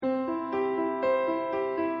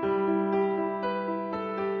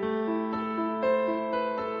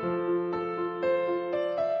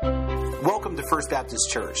Welcome to First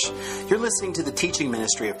Baptist Church. You're listening to the teaching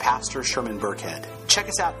ministry of Pastor Sherman Burkhead. Check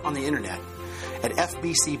us out on the internet at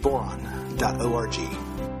fbcboron.org.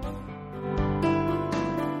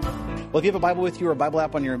 Well, if you have a Bible with you or a Bible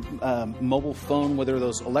app on your mobile phone, whether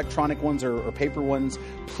those electronic ones or paper ones,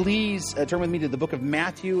 please turn with me to the book of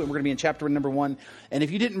Matthew, and we're going to be in chapter number 1. And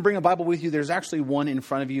if you didn't bring a Bible with you, there's actually one in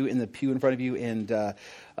front of you, in the pew in front of you, and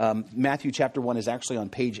Matthew chapter 1 is actually on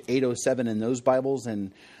page 807 in those Bibles.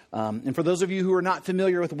 And for those of you who are not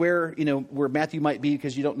familiar with where Matthew might be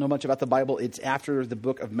because you don't know much about the Bible, it's after the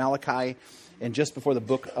book of Malachi and just before the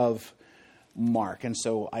book of Mark. And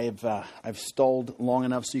so I've stalled long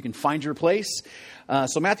enough so you can find your place.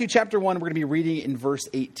 So Matthew chapter 1, we're going to be reading in verse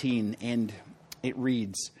 18, and it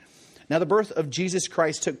reads, "Now the birth of Jesus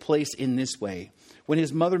Christ took place in this way. When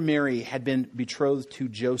his mother Mary had been betrothed to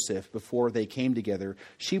Joseph before they came together,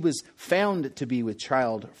 she was found to be with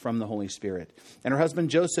child from the Holy Spirit. And her husband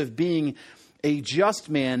Joseph, being a just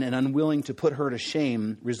man and unwilling to put her to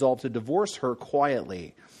shame, resolved to divorce her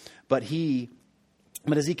quietly. But as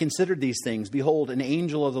he considered these things, behold, an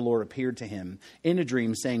angel of the Lord appeared to him in a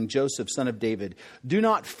dream, saying, Joseph, son of David, do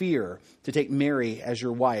not fear to take Mary as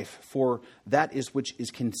your wife, for that is which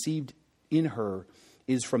is conceived in her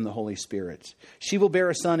is from the Holy Spirit. She will bear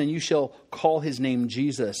a son, and you shall call his name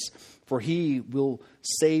Jesus, for he will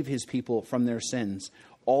save his people from their sins.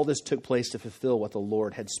 All this took place to fulfill what the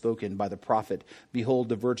Lord had spoken by the prophet. Behold,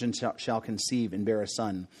 the virgin shall conceive and bear a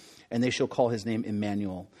son, and they shall call his name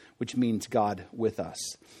Emmanuel, which means God with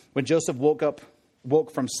us. When Joseph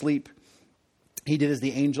woke from sleep, he did as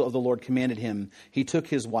the angel of the Lord commanded him. He took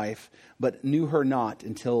his wife, but knew her not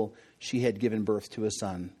until she had given birth to a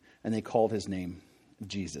son, and they called his name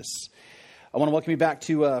Jesus." I want to welcome you back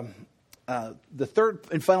to the third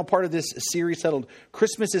and final part of this series titled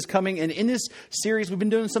Christmas is Coming. And in this series, we've been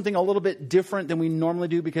doing something a little bit different than we normally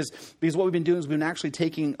do because what we've been doing is we've been actually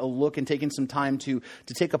taking a look and taking some time to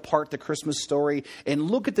take apart the Christmas story and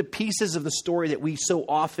look at the pieces of the story that we so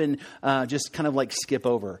often just kind of like skip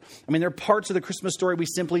over. I mean, there are parts of the Christmas story we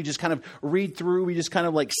simply just kind of read through. We just kind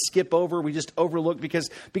of like skip over. We just overlook because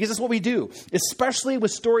that's what we do, especially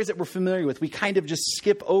with stories that we're familiar with. We kind of just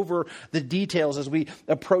skip over the details as we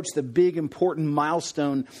approach the big, important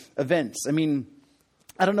milestone events. I mean,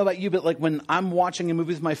 I don't know about you, but like when I'm watching a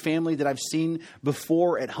movie with my family that I've seen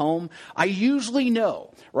before at home, I usually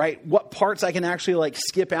know, right, what parts I can actually like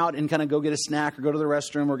skip out and kind of go get a snack or go to the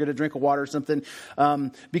restroom or get a drink of water or something,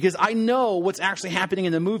 because I know what's actually happening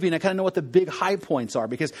in the movie and I kind of know what the big high points are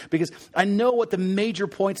because I know what the major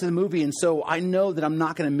points of the movie, and so I know that I'm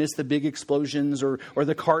not going to miss the big explosions or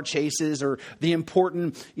the car chases or the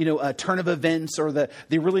important turn of events or the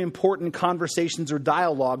really important conversations or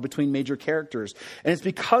dialogue between major characters. And it's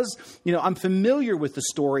because, I'm familiar with the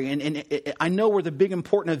story and I know where the big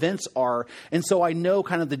important events are. And so I know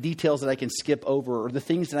kind of the details that I can skip over or the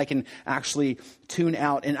things that I can actually tune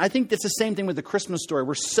out. And I think that's the same thing with the Christmas story.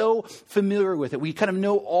 We're so familiar with it. We kind of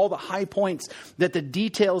know all the high points that the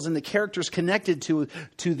details and the characters connected to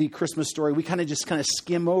the Christmas story. We kind of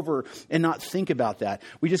skim over and not think about that.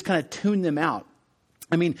 We just kind of tune them out.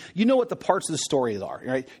 I mean, you know what the parts of the story are,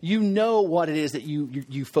 right? You know what it is that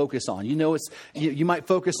you focus on. You might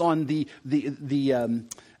focus on the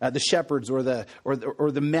shepherds or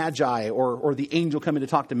the magi or the angel coming to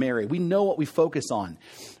talk to Mary. We know what we focus on,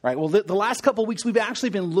 right? Well, the last couple of weeks we've actually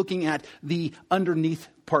been looking at the underneath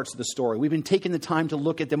parts of the story. We've been taking the time to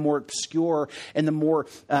look at the more obscure and the more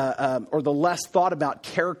or the less thought about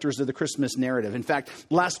characters of the Christmas narrative. In fact,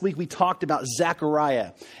 last week we talked about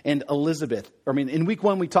Zechariah and Elizabeth. In week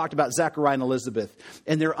 1 we talked about Zechariah and Elizabeth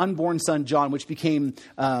and their unborn son John, which became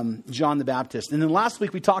John the Baptist. And then last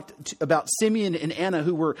week we talked about Simeon and Anna,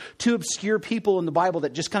 who were two obscure people in the Bible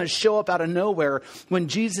that just kind of show up out of nowhere when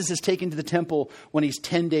Jesus is taken to the temple when he's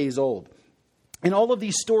 10 days old. And all of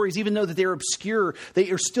these stories, even though that they're obscure, they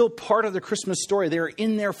are still part of the Christmas story. They're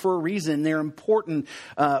in there for a reason. They're an important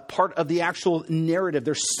part of the actual narrative.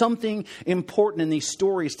 There's something important in these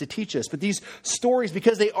stories to teach us. But these stories,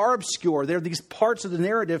 because they are obscure, they're these parts of the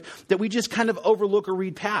narrative that we just kind of overlook or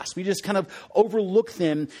read past. We just kind of overlook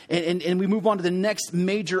them and we move on to the next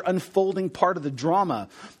major unfolding part of the drama.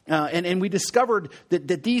 And we discovered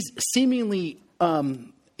that these seemingly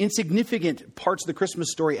insignificant parts of the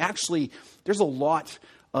Christmas story, actually, there's a lot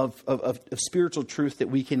of spiritual truth that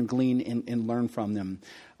we can glean and learn from them.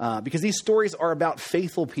 Because these stories are about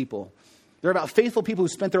faithful people. They're about faithful people who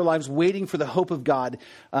spent their lives waiting for the hope of God,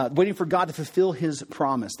 waiting for God to fulfill his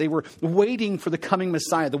promise. They were waiting for the coming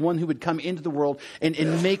Messiah, the one who would come into the world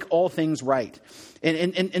and make all things right.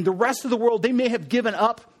 And the rest of the world, they may have given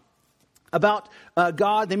up about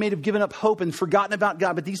God. They may have given up hope and forgotten about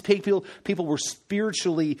God, but these people were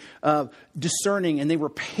spiritually discerning, and they were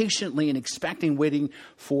patiently and expecting, waiting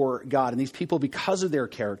for God. And these people, because of their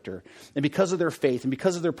character and because of their faith and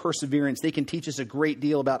because of their perseverance, they can teach us a great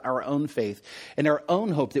deal about our own faith and our own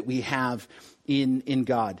hope that we have in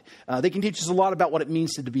God. They can teach us a lot about what it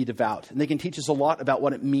means to be devout. And they can teach us a lot about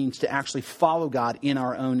what it means to actually follow God in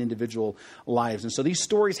our own individual lives. And so these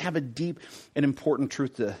stories have a deep and important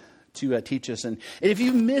truth to teach us. And if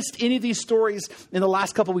you missed any of these stories in the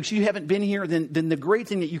last couple of weeks, you haven't been here, then the great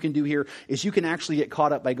thing that you can do here is you can actually get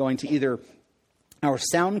caught up by going to either our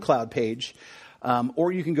SoundCloud page,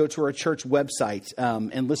 or you can go to our church website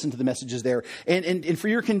and listen to the messages there. And for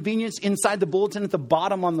your convenience, inside the bulletin at the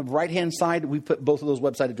bottom on the right-hand side, we put both of those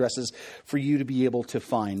website addresses for you to be able to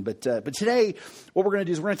find. But today, what we're going to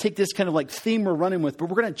do is we're going to take this kind of like theme we're running with, but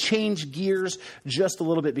we're going to change gears just a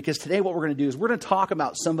little bit, because today what we're going to do is we're going to talk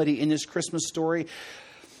about somebody in this Christmas story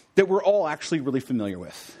that we're all actually really familiar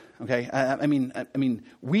with. Okay,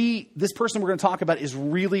 this person we're going to talk about is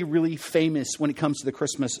really, really famous when it comes to the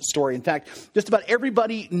Christmas story. In fact, just about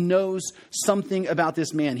everybody knows something about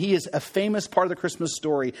this man. He is a famous part of the Christmas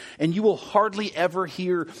story, and you will hardly ever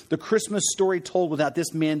hear the Christmas story told without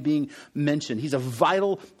this man being mentioned. He's a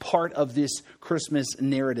vital part of this Christmas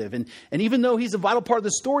narrative. And even though he's a vital part of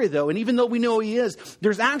the story, though, and even though we know he is,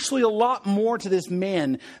 there's actually a lot more to this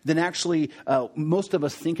man than actually most of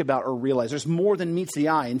us think about or realize. There's more than meets the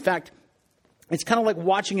eye. In fact, it's kind of like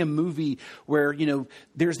watching a movie where,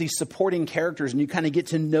 there's these supporting characters and you kind of get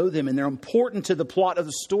to know them and they're important to the plot of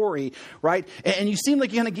the story, right? And you seem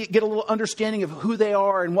like you kind of get a little understanding of who they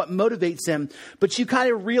are and what motivates them, but you kind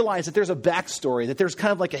of realize that there's a backstory, that there's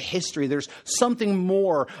kind of like a history. There's something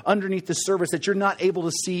more underneath the surface that you're not able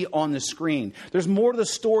to see on the screen. There's more to the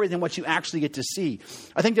story than what you actually get to see.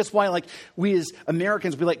 I think that's why, we as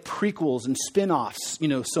Americans, we like prequels and spin-offs,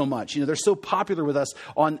 so much. They're so popular with us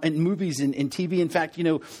in movies and TV. In fact,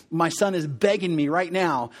 my son is begging me right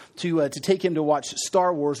now to take him to watch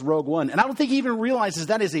Star Wars Rogue One. And I don't think he even realizes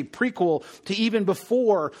that is a prequel to even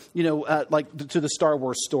before, to the Star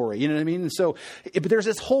Wars story. You know what I mean? And so, but there's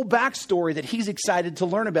this whole backstory that he's excited to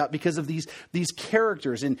learn about because of these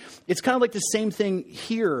characters. And it's kind of like the same thing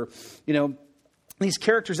here, These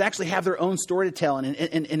characters actually have their own story to tell, and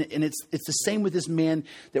it's the same with this man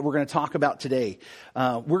that we're going to talk about today.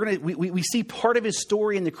 We see part of his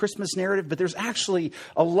story in the Christmas narrative, but there's actually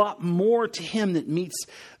a lot more to him that meets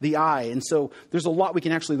the eye, and so there's a lot we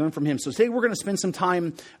can actually learn from him. So today we're going to spend some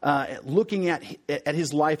time looking at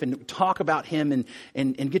his life and talk about him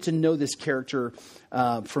and get to know this character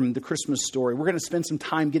from the Christmas story. We're going to spend some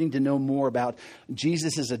time getting to know more about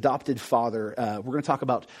Jesus' adopted father. We're going to talk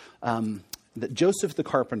about Joseph the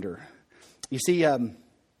carpenter. You see, I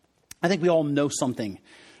think we all know something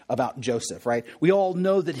about Joseph, right? We all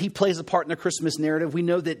know that he plays a part in the Christmas narrative. We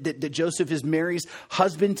know that Joseph is Mary's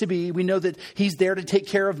husband-to-be. We know that he's there to take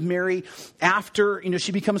care of Mary after,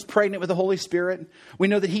 she becomes pregnant with the Holy Spirit. We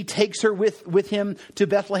know that he takes her with him to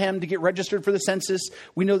Bethlehem to get registered for the census.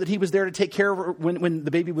 We know that he was there to take care of her when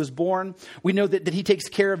the baby was born. We know that he takes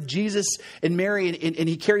care of Jesus and Mary, and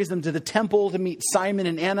he carries them to the temple to meet Simon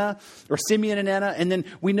and Anna, or Simeon and Anna. And then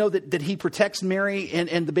we know that he protects Mary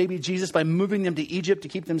and the baby Jesus by moving them to Egypt to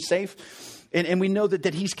keep them safe. And we know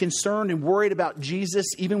that he's concerned and worried about Jesus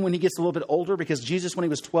even when he gets a little bit older, because Jesus, when he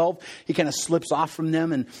was 12, he kind of slips off from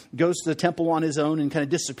them and goes to the temple on his own and kind of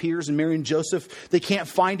disappears. And Mary and Joseph, they can't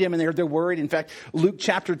find him, and they're worried. In fact, Luke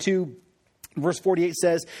chapter 2, Verse 48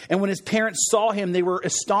 says, "And when his parents saw him, they were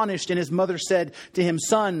astonished. And his mother said to him,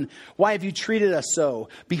 'Son, why have you treated us so?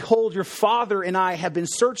 Behold, your father and I have been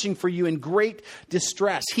searching for you in great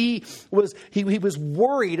distress.'" He was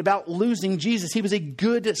worried about losing Jesus. He was a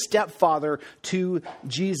good stepfather to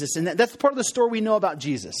Jesus. And that's part of the story we know about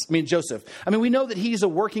Joseph. We know that he's a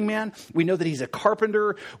working man. We know that he's a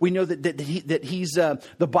carpenter. We know that he's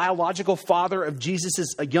the biological father of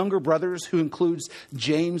Jesus' younger brothers, who includes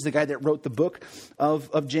James, the guy that wrote the book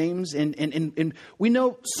of James. And we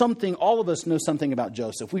know something, all of us know something about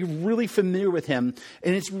Joseph. We're really familiar with him,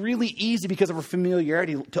 and it's really easy because of our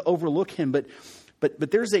familiarity to overlook him. But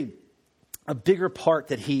there's a bigger part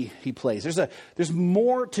that he plays. There's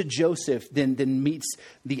more to Joseph than meets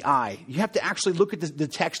the eye. You have to actually look at the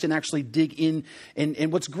text and actually dig in.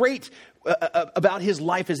 And what's great about his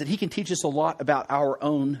life is that he can teach us a lot about our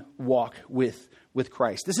own walk with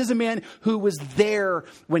Christ. This is a man who was there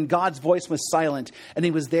when God's voice was silent, and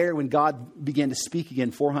he was there when God began to speak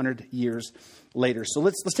again 400 years later. So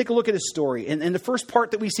let's take a look at his story. And the first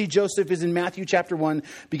part that we see Joseph is in Matthew chapter 1,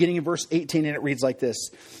 beginning in verse 18, and it reads like this.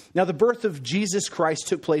 "Now the birth of Jesus Christ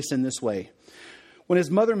took place in this way. When his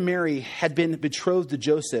mother Mary had been betrothed to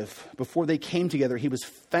Joseph, before they came together, she was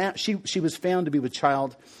found to be with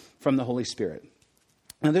child from the Holy Spirit.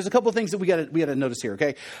 Now, there's a couple of things that we got to notice here.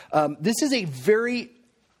 Okay, this is a very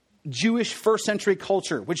Jewish first century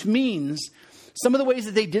culture, which means some of the ways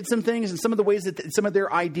that they did some things and some of the ways that some of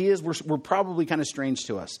their ideas were probably kind of strange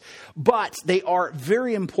to us. But they are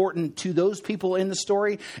very important to those people in the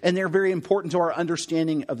story, and they're very important to our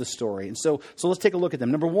understanding of the story. And so let's take a look at them.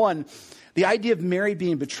 Number one, the idea of Mary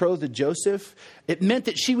being betrothed to Joseph, it meant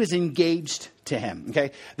that she was engaged to him,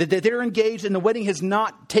 okay? That they're engaged and the wedding has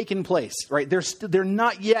not taken place, right? They're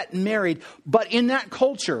not yet married, but in that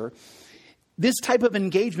culture, this type of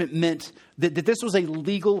engagement meant that this was a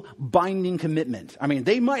legal binding commitment. I mean,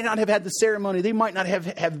 they might not have had the ceremony. They might not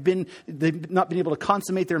have been able to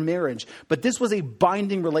consummate their marriage. But this was a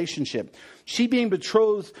binding relationship. She being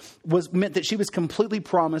betrothed meant that she was completely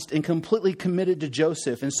promised and completely committed to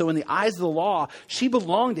Joseph. And so in the eyes of the law, she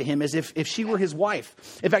belonged to him as if she were his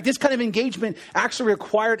wife. In fact, this kind of engagement actually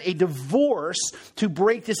required a divorce to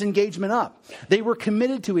break this engagement up. They were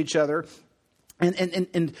committed to each other.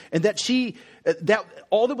 And that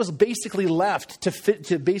all that was basically left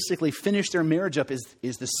to basically finish their marriage up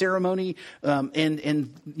is the ceremony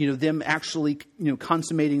and them actually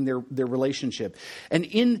consummating their relationship.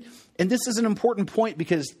 And this is an important point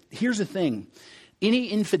because here's the thing: any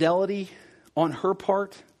infidelity on her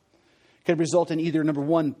part could result in either, number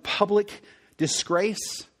one, public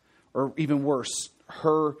disgrace, or even worse,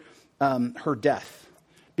 her death,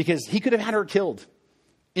 because he could have had her killed.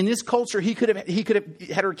 In this culture, he could have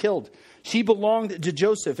had her killed. She belonged to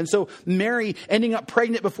Joseph. And so Mary ending up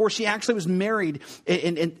pregnant before she actually was married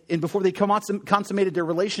and before they consummated their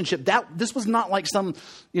relationship, this was not like some,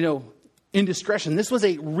 indiscretion. This was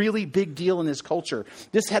a really big deal in this culture.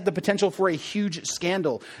 This had the potential for a huge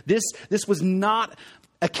scandal. This was not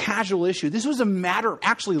a casual issue. This was a matter of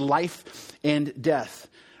actually life and death.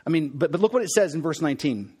 I mean, but look what it says in verse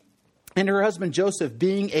 19. And her husband Joseph,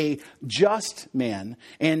 being a just man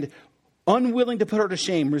and unwilling to put her to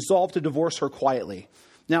shame, resolved to divorce her quietly.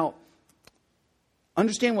 Now,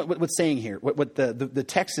 understand what's saying here, what the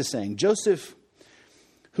text is saying. Joseph,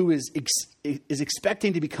 who is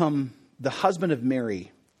expecting to become the husband of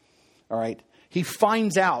Mary, all right, he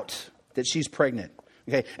finds out that she's pregnant.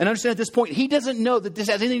 Okay, and understand at this point, he doesn't know that this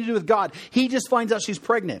has anything to do with God. He just finds out she's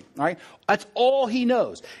pregnant. All right, that's all he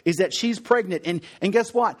knows is that she's pregnant. And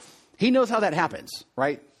guess what? He knows how that happens,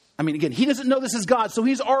 right? I mean, again, he doesn't know this is God, so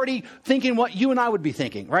he's already thinking what you and I would be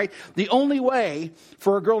thinking, right? The only way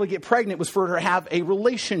for a girl to get pregnant was for her to have a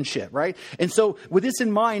relationship, right? And so with this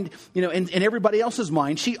in mind, in everybody else's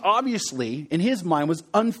mind, she obviously, in his mind, was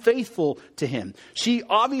unfaithful to him. She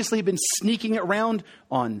obviously had been sneaking around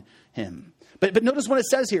on him. But notice what it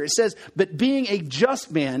says here. It says, but being a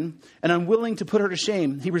just man and unwilling to put her to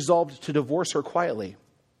shame, he resolved to divorce her quietly.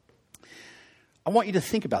 I want you to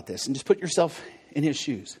think about this and just put yourself in his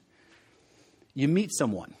shoes. You meet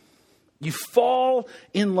someone. You fall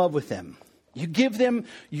in love with them. You give them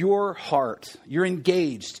your heart. You're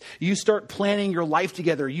engaged. You start planning your life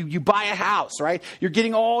together. You buy a house, right? You're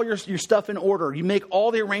getting all your stuff in order. You make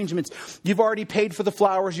all the arrangements. You've already paid for the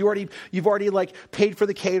flowers. You've already paid for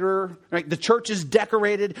the caterer, right? The church is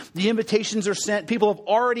decorated. The invitations are sent. People have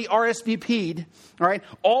already RSVP'd, all right?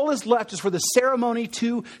 All is left is for the ceremony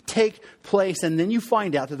to take place. And then you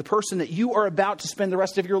find out that the person that you are about to spend the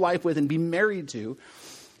rest of your life with and be married to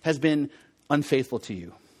has been unfaithful to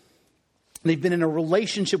you. They've been in a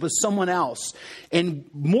relationship with someone else. And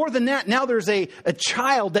more than that, now there's a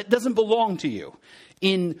child that doesn't belong to you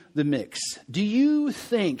in the mix. Do you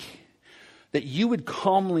think that you would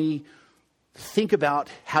calmly think about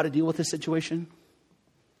how to deal with this situation?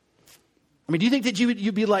 I mean, do you think that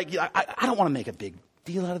you'd be like, I don't want to make a big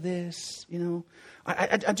deal out of this,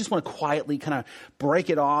 I just want to quietly kind of break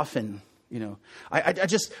it off and I'm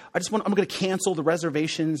going to cancel the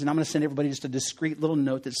reservations and I'm going to send everybody just a discreet little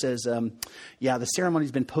note that says, the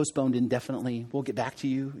ceremony's been postponed indefinitely. We'll get back to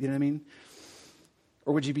you. You know what I mean?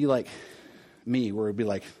 Or would you be like me, where it'd be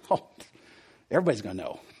like, everybody's going to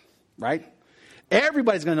know, right?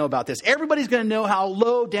 Everybody's going to know about this. Everybody's going to know how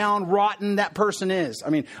low down, rotten that person is. I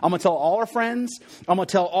mean, I'm going to tell all our friends. I'm going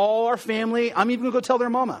to tell all our family. I'm even going to go tell their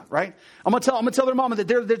mama, right? I'm going to tell their mama that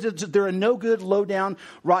they're a no good, low down,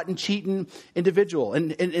 rotten, cheating individual.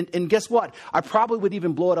 And guess what? I probably would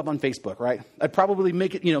even blow it up on Facebook, right? I'd probably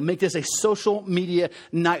make this a social media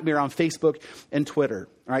nightmare on Facebook and Twitter,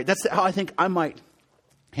 all right? That's how I think I might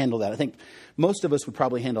handle that. I think most of us would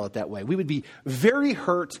probably handle it that way. We would be very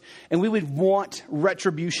hurt and we would want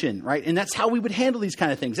retribution, right? And that's how we would handle these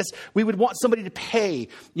kind of things. We would want somebody to pay,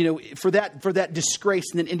 for that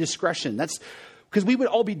disgrace and then indiscretion. Because we would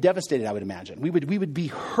all be devastated, I would imagine. We would be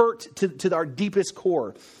hurt to our deepest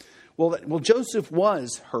core. Well, Joseph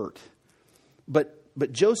was hurt, but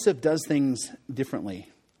Joseph does things differently.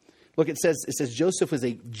 Look, it says Joseph was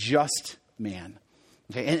a just man.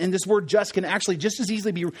 Okay, and this word just can actually just as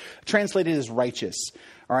easily be translated as righteous.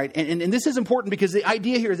 All right, and this is important because the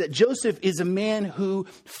idea here is that Joseph is a man who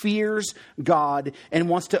fears God and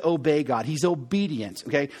wants to obey God. He's obedient,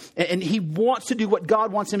 okay? And he wants to do what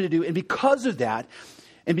God wants him to do. And because of that,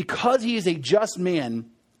 and because he is a just man,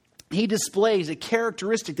 he displays a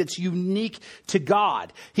characteristic that's unique to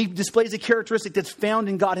God. He displays a characteristic that's found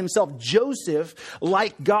in God himself. Joseph,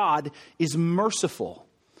 like God, is merciful.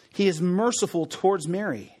 He is merciful towards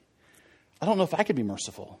Mary. I don't know if I could be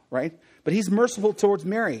merciful, right? But he's merciful towards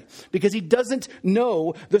Mary because he doesn't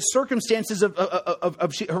know the circumstances of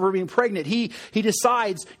her being pregnant. He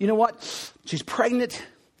decides, you know what? She's pregnant,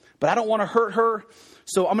 but I don't want to hurt her.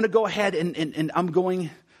 So I'm going to go ahead and I'm going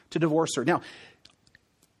to divorce her. Now,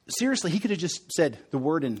 seriously, he could have just said the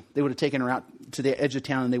word and they would have taken her out to the edge of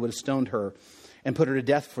town and they would have stoned her and put her to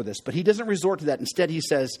death for this. But he doesn't resort to that. Instead, he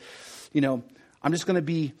says, you know, I'm just going to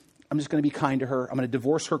be kind to her. I'm going to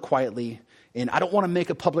divorce her quietly. And I don't want to make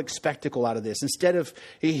a public spectacle out of this. Instead of,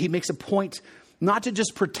 he makes a point not to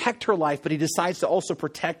just protect her life, but he decides to also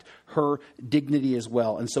protect her dignity as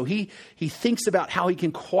well. And so he thinks about how he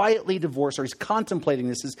can quietly divorce her. He's contemplating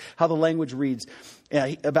this, is how the language reads,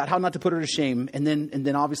 about how not to put her to shame. And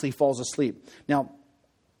then obviously he falls asleep. Now,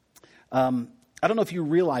 I don't know if you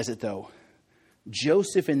realize it though.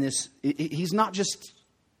 Joseph in this, he's not just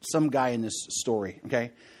some guy in this story, okay?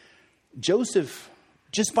 Joseph,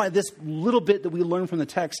 just by this little bit that we learn from the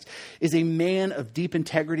text, is a man of deep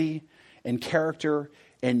integrity and character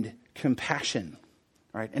and compassion.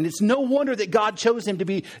 Right? And it's no wonder that God chose him to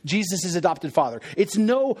be Jesus' adopted father. It's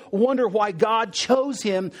no wonder why God chose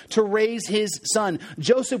him to raise his son.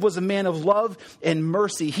 Joseph was a man of love and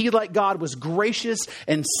mercy. He, like God, was gracious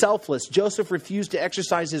and selfless. Joseph refused to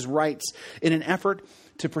exercise his rights in an effort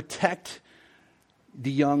to protect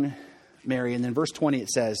the young Mary. And then verse 20 it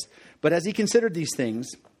says, but as he considered these things,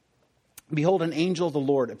 behold, an angel of the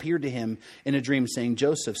Lord appeared to him in a dream, saying,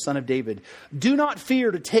 Joseph, son of David, do not fear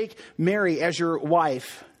to take Mary as your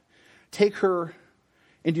wife. Take her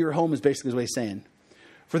into your home is basically what he's saying.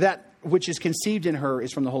 For that which is conceived in her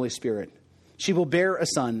is from the Holy Spirit. She will bear a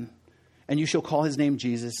son, and you shall call his name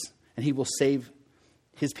Jesus, and he will save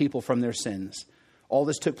his people from their sins. All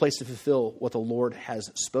this took place to fulfill what the Lord has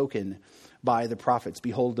spoken by the prophets.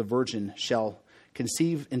 Behold, the virgin shall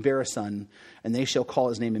conceive and bear a son, and they shall call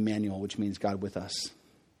his name Emmanuel, which means God with us.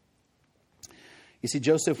 You see,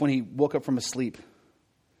 Joseph, when he woke up from a sleep,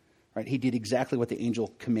 right, he did exactly what the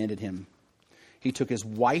angel commanded him. He took his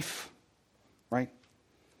wife, right,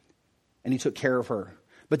 and he took care of her.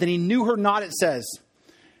 But then he knew her not, it says,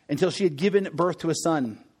 until she had given birth to a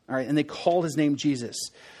son. All right, and they called his name Jesus.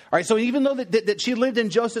 All right, so even though that she lived in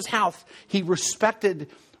Joseph's house, he respected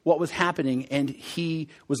what was happening, and he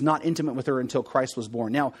was not intimate with her until Christ was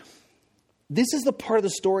born. Now, this is the part of the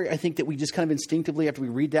story, I think, that we just kind of instinctively, after we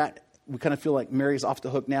read that, we kind of feel like Mary's off the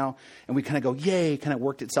hook now, and we kind of go, yay, kind of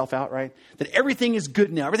worked itself out, right? That everything is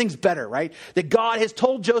good now, everything's better, right? That God has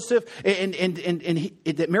told Joseph, and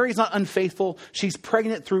that Mary's not unfaithful, she's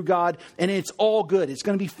pregnant through God, and it's all good, it's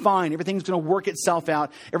going to be fine, everything's going to work itself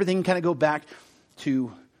out, everything can kind of go back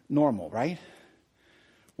to normal, right?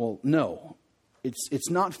 Well, no. It's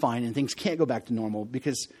not fine, and things can't go back to normal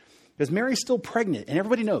because Mary's still pregnant, and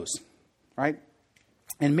everybody knows, right?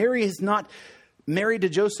 And Mary is not married to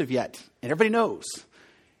Joseph yet, and everybody knows.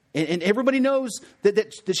 And everybody knows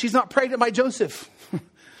that she's not pregnant by Joseph,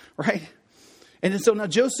 right? And so now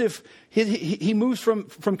Joseph, he moves from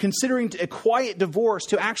considering a quiet divorce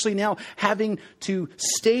to actually now having to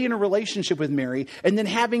stay in a relationship with Mary, and then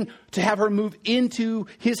having to have her move into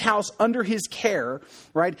his house under his care,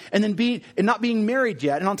 right? And then not being married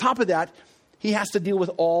yet. And on top of that, he has to deal with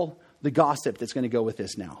all the gossip that's going to go with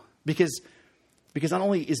this now. Because not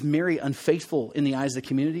only is Mary unfaithful in the eyes of the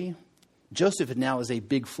community, Joseph now is a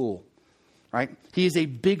big fool, right? He is a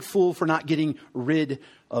big fool for not getting rid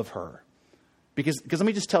of her. Because let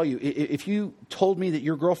me just tell you, if you told me that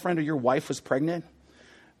your girlfriend or your wife was pregnant,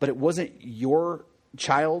 but it wasn't your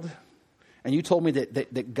child, and you told me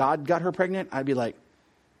that God got her pregnant, I'd be like,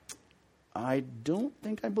 I don't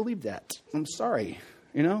think I believe that. I'm sorry,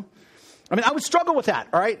 you know? I mean, I would struggle with that,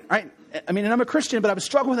 all right? I mean, and I'm a Christian, but I would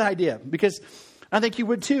struggle with that idea because I think you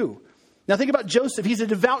would too. Now think about Joseph. He's a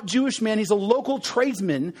devout Jewish man. He's a local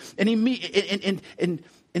tradesman, and he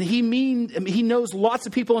knows lots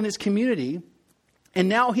of people in his community. And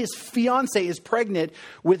now his fiance is pregnant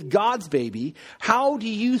with God's baby. How do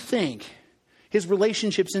you think his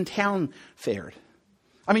relationships in town fared.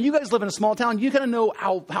 I mean, you guys live in a small town. You kind of know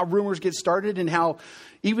how rumors get started and how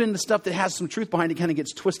even the stuff that has some truth behind it kind of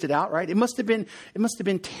gets twisted out, right? It must have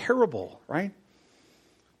been terrible, right?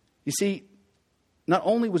 You see, not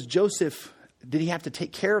only was Joseph, did he have to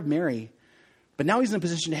take care of Mary, but now he's in a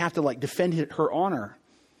position to have to defend her honor,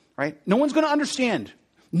 right? No one's going to understand.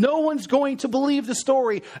 No one's going to believe the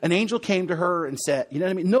story. An angel came to her and said, you know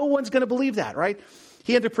what I mean? No one's going to believe that, right?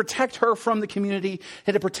 He had to protect her from the community,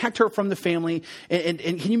 had to protect her from the family. And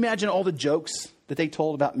can you imagine all the jokes that they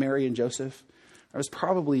told about Mary and Joseph? It was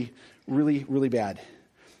probably really, really bad.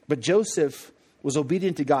 But Joseph was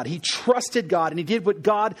obedient to God. He trusted God and he did what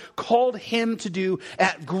God called him to do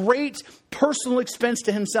at great personal expense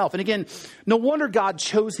to himself. And again, no wonder God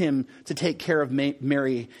chose him to take care of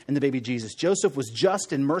Mary and the baby Jesus. Joseph was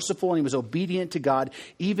just and merciful and he was obedient to God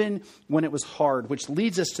even when it was hard, which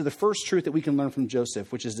leads us to the first truth that we can learn from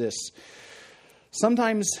Joseph, which is this.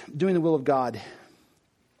 Sometimes doing the will of God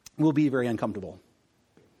will be very uncomfortable.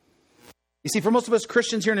 You see, for most of us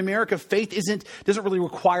Christians here in America, faith doesn't really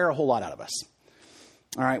require a whole lot out of us.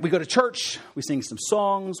 All right, we go to church, we sing some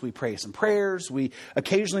songs, we pray some prayers, we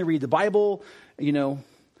occasionally read the Bible,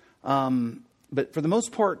 but for the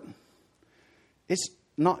most part, it's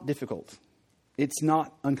not difficult. It's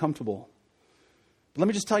not uncomfortable. But let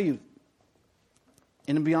me just tell you,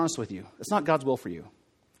 and to be honest with you, it's not God's will for you.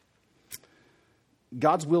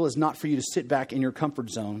 God's will is not for you to sit back in your comfort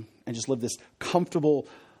zone and just live this comfortable,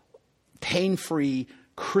 pain-free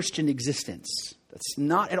Christian existence. That's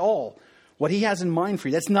not at all what he has in mind for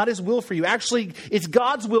you. That's not his will for you. Actually, it's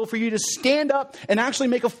God's will for you to stand up and actually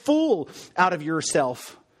make a fool out of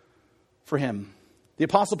yourself for him. The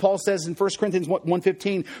Apostle Paul says in 1 Corinthians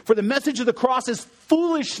 1:15, for the message of the cross is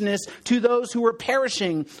foolishness to those who are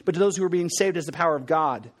perishing, but to those who are being saved is the power of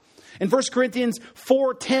God. In 1 Corinthians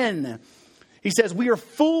 4:10, he says, we are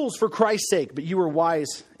fools for Christ's sake, but you are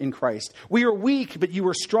wise in Christ. We are weak, but you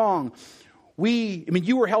are strong.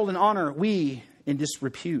 You were held in honor, we in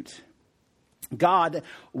disrepute. God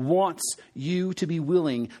wants you to be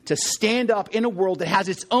willing to stand up in a world that has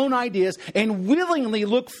its own ideas and willingly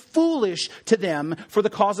look foolish to them for the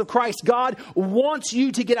cause of Christ. God wants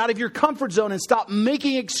you to get out of your comfort zone and stop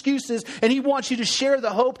making excuses. And he wants you to share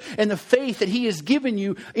the hope and the faith that he has given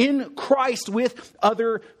you in Christ with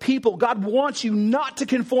other people. God wants you not to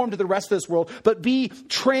conform to the rest of this world, but be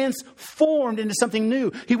transformed into something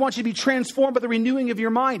new. He wants you to be transformed by the renewing of your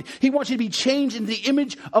mind. He wants you to be changed into the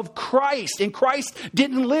image of Christ. And Christ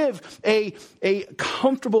didn't live a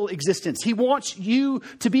comfortable existence. He wants you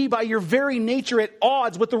to be by your very nature at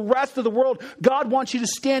odds with the rest of the world. God wants you to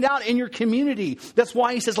stand out in your community. That's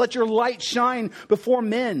why he says, let your light shine before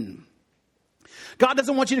men. God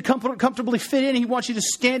doesn't want you to comfortably fit in. He wants you to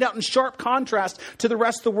stand out in sharp contrast to the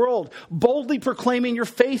rest of the world, boldly proclaiming your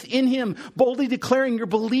faith in him, boldly declaring your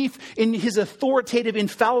belief in his authoritative,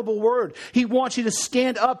 infallible word. He wants you to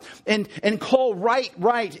stand up and call right,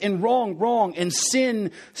 and wrong, and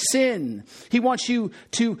sin. He wants you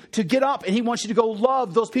to get up and he wants you to go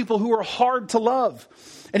love those people who are hard to love.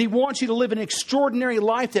 And he wants you to live an extraordinary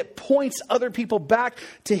life that points other people back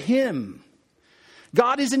to him.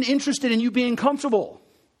 God isn't interested in you being comfortable.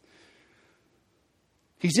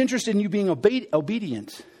 He's interested in you being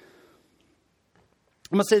obedient.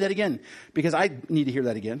 I'm going to say that again because I need to hear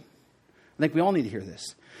that again. I think we all need to hear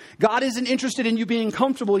this. God isn't interested in you being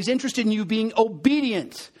comfortable. He's interested in you being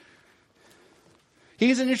obedient.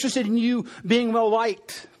 He isn't interested in you being well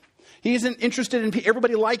liked. He isn't interested in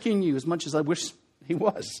everybody liking you as much as I wish he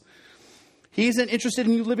was. He isn't interested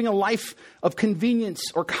in you living a life of convenience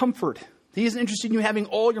or comfort. He isn't interested in you having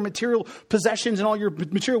all your material possessions and all your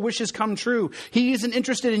material wishes come true. He isn't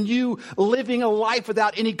interested in you living a life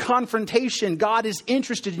without any confrontation. God is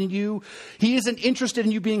interested in you. He isn't interested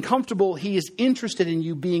in you being comfortable. He is interested in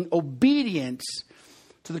you being obedient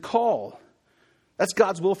to the call. That's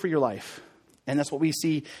God's will for your life. And that's what we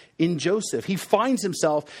see in Joseph. He finds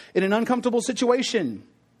himself in an uncomfortable situation.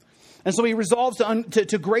 And so he resolves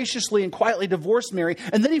to graciously and quietly divorce Mary.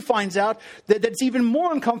 And then he finds out that it's even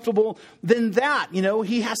more uncomfortable than that.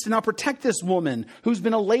 He has to now protect this woman who's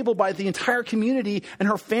been labeled by the entire community and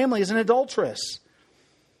her family as an adulteress.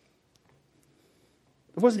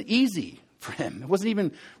 It wasn't easy for him. It wasn't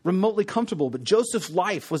even remotely comfortable. But Joseph's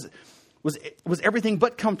life was everything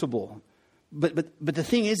but comfortable. But the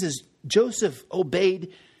thing is Joseph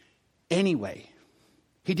obeyed anyway.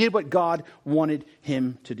 He did what God wanted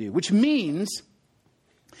him to do, which means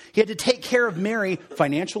he had to take care of Mary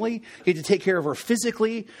financially. He had to take care of her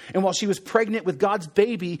physically. And while she was pregnant with God's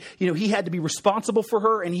baby, he had to be responsible for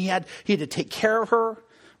her and he had to take care of her,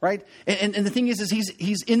 right? And the thing is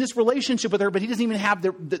he's in this relationship with her, but he doesn't even have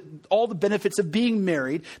all the benefits of being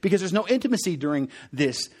married because there's no intimacy during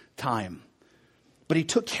this time. But he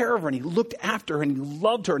took care of her and he looked after her and he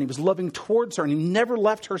loved her and he was loving towards her and he never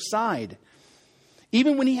left her side.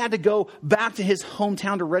 Even when he had to go back to his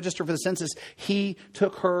hometown to register for the census, he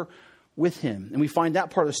took her with him. And we find that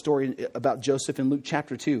part of the story about Joseph in Luke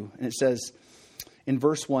chapter 2. And it says in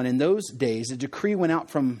verse 1, in those days, a decree went out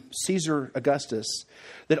from Caesar Augustus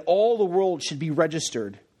that all the world should be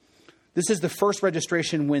registered. This is the first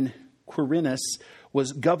registration when Quirinius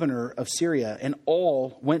was governor of Syria, and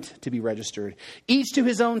all went to be registered, each to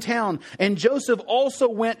his own town. And Joseph also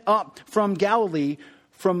went up from Galilee,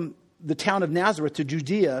 from the town of Nazareth to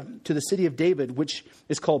Judea, to the city of David, which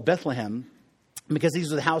is called Bethlehem, because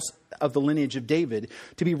these are the house of the lineage of David,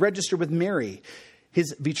 to be registered with Mary,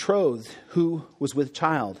 his betrothed, who was with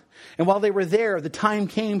child. And while they were there, the time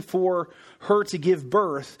came for her to give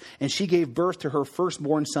birth, and she gave birth to her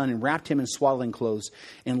firstborn son and wrapped him in swaddling clothes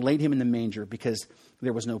and laid him in the manger because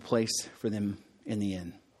there was no place for them in the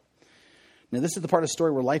inn. Now, this is the part of the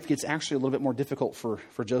story where life gets actually a little bit more difficult for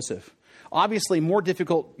Joseph. Obviously, more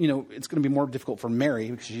difficult, it's going to be more difficult for Mary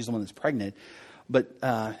because she's the one that's pregnant. But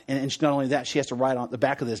and not only that, she has to ride on the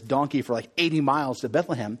back of this donkey for like 80 miles to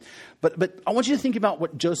Bethlehem. But I want you to think about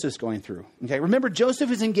what Joseph's going through. Okay, remember, Joseph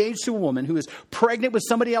is engaged to a woman who is pregnant with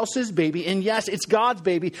somebody else's baby. And yes, it's God's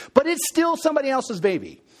baby, but it's still somebody else's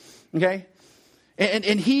baby. Okay?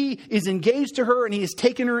 And he is engaged to her, and he has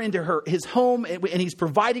taken her into his home, and he's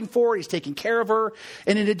providing for her. He's taking care of her.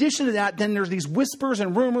 And in addition to that, then there's these whispers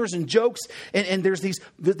and rumors and jokes, and there's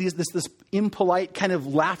this impolite kind of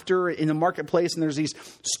laughter in the marketplace, and there's these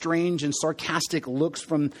strange and sarcastic looks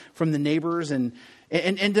from the neighbors. And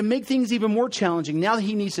to make things even more challenging, now that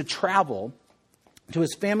he needs to travel to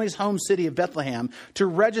his family's home city of Bethlehem to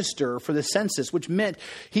register for the census, which meant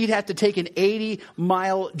he'd have to take an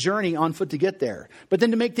 80-mile journey on foot to get there. But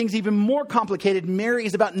then to make things even more complicated, Mary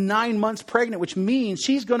is about 9 months pregnant, which means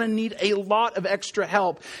she's going to need a lot of extra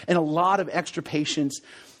help and a lot of extra patience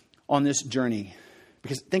on this journey.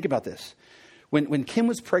 Because think about this. When Kim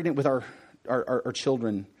was pregnant with our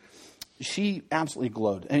children, she absolutely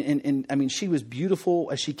glowed. And I mean, she was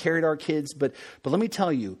beautiful as she carried our kids. But let me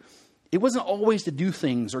tell you, it wasn't always to do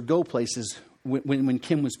things or go places when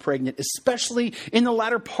Kim was pregnant, especially in the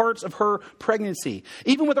latter parts of her pregnancy.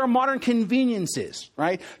 Even with our modern conveniences,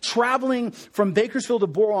 right? Traveling from Bakersfield to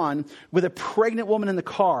Boron with a pregnant woman in the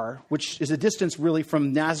car, which is a distance really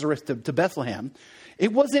from Nazareth to Bethlehem,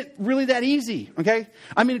 it wasn't really that easy, okay?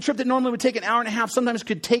 I mean, a trip that normally would take an hour and a half sometimes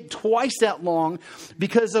could take twice that long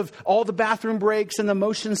because of all the bathroom breaks and the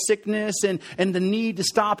motion sickness and the need to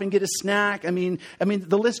stop and get a snack. I mean,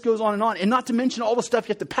 the list goes on. And not to mention all the stuff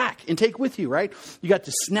you have to pack and take with you, right? You got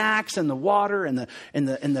the snacks and the water and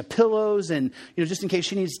the pillows and, just in case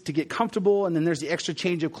she needs to get comfortable. And then there's the extra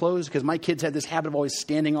change of clothes because my kids had this habit of always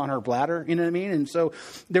standing on her bladder, you know what I mean? And so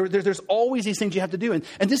there's always these things you have to do. And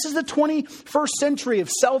this is the 21st century of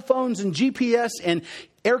cell phones and GPS and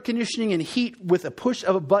air conditioning and heat with a push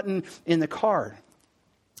of a button in the car.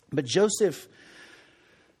 But Joseph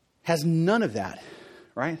has none of that,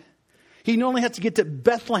 right? He not only has to get to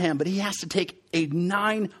Bethlehem, but he has to take a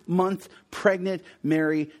 9-month pregnant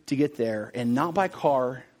Mary to get there, and not by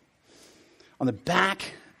car, on the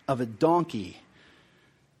back of a donkey.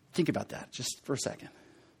 Think about that just for a second.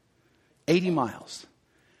 80 miles.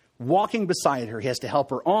 Walking beside her. He has to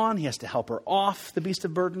help her on. He has to help her off the beast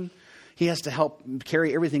of burden. He has to help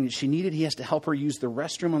carry everything that she needed. He has to help her use the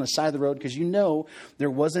restroom on the side of the road because there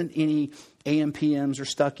wasn't any AMPMs or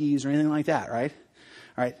Stuckies or anything like that, right?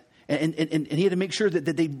 All right. And he had to make sure that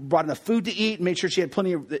they brought enough food to eat, make sure she had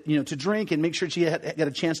plenty of, to drink, and make sure she got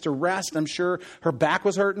a chance to rest. I'm sure her back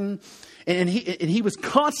was hurting. And he was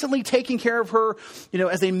constantly taking care of her,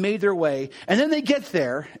 as they made their way. And then they get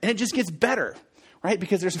there, and it just gets better, right?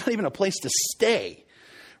 Because there's not even a place to stay,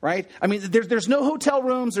 right? I mean, there's no hotel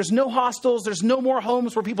rooms, there's no hostels, there's no more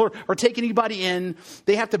homes where people are taking anybody in.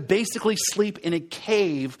 They have to basically sleep in a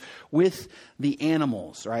cave with the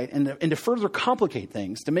animals, right? And to further complicate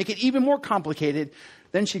things, to make it even more complicated,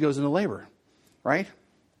 then she goes into labor, right?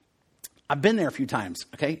 I've been there a few times,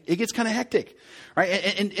 okay? It gets kind of hectic, right?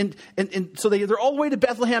 And so they're all the way to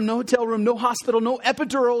Bethlehem, no hotel room, no hospital, no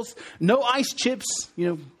epidurals, no ice chips.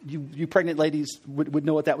 You pregnant ladies would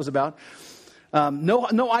know what that was about.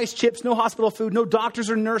 No ice chips, no hospital food, no doctors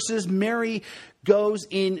or nurses. Mary goes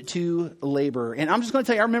into labor. And I'm just going to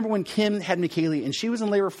tell you, I remember when Kim had McKaylee, and she was in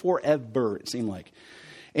labor forever, it seemed like.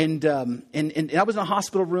 And I was in a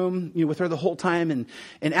hospital room, with her the whole time.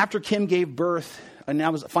 And after Kim gave birth, and I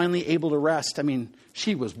was finally able to rest. I mean,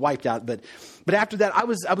 she was wiped out, but But after that, I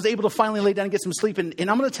was able to finally lay down and get some sleep. And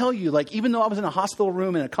I'm going to tell you, like, even though I was in a hospital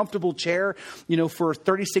room in a comfortable chair, for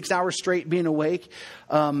 36 hours straight being awake,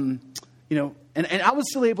 and I was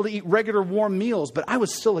still able to eat regular warm meals, but I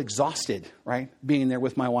was still exhausted, right? Being there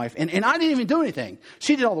with my wife. And I didn't even do anything.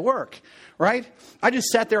 She did all the work, right? I just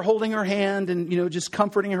sat there holding her hand and, just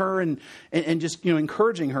comforting her and just,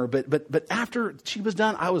 encouraging her. But after she was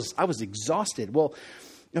done, I was exhausted. Well,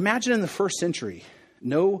 imagine in the first century,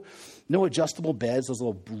 no adjustable beds, those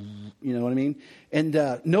little, you know what I mean? And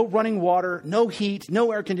no running water, no heat,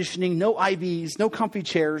 no air conditioning, no IVs, no comfy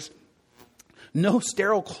chairs, no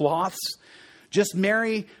sterile cloths, just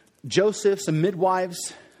Mary, Joseph, some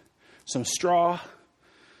midwives, some straw,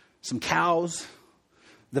 some cows,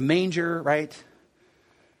 the manger, right?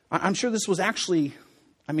 I'm sure this was actually,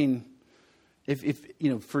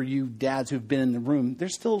 if for you dads who've been in the room,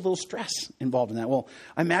 there's still a little stress involved in that. Well,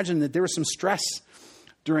 I imagine that there was some stress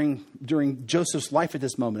during Joseph's life at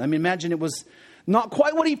this moment. Imagine it was not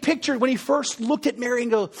quite what he pictured when he first looked at Mary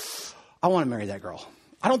and go, I want to marry that girl.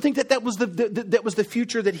 I don't think that was the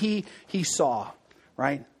future that he saw,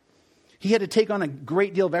 right? He had to take on a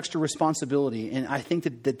great deal of extra responsibility, and I think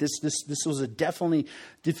that this was a definitely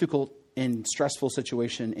difficult and stressful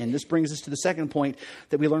situation. And this brings us to the second point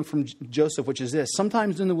that we learn from Joseph, which is this: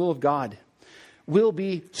 sometimes in the will of God will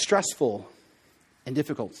be stressful and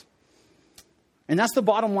difficult. And that's the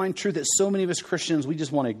bottom line truth that so many of us Christians, we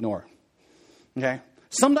just want to ignore. Okay?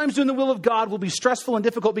 Sometimes doing the will of God will be stressful and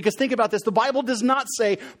difficult because think about this. The Bible does not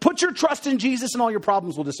say, put your trust in Jesus and all your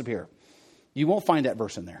problems will disappear. You won't find that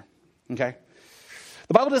verse in there. Okay?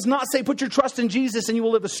 The Bible does not say, put your trust in Jesus and you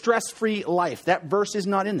will live a stress-free life. That verse is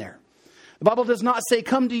not in there. The Bible does not say,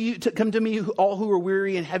 come to me, all who are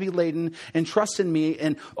weary and heavy laden, and trust in me,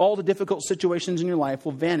 and all the difficult situations in your life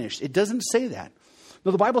will vanish. It doesn't say that.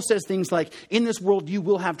 No, the Bible says things like, in this world you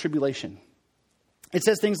will have tribulation. It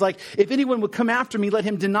says things like, if anyone would come after me, let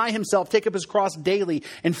him deny himself, take up his cross daily,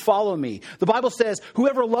 and follow me. The Bible says,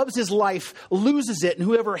 whoever loves his life loses it, and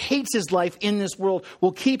whoever hates his life in this world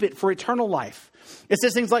will keep it for eternal life. It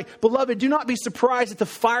says things like, beloved, do not be surprised at the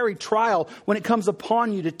fiery trial when it comes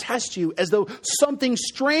upon you to test you as though something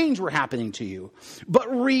strange were happening to you. But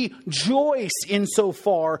rejoice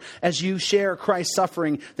insofar as you share Christ's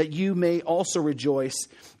suffering, that you may also rejoice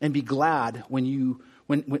and be glad when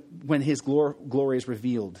his glory is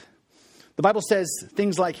revealed. The Bible says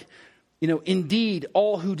things like, indeed,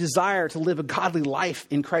 all who desire to live a godly life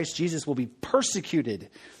in Christ Jesus will be persecuted,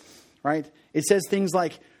 right? It says things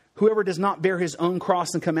like, whoever does not bear his own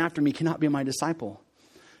cross and come after me cannot be my disciple.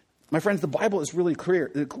 My friends, the Bible is really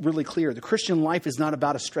clear. The Christian life is not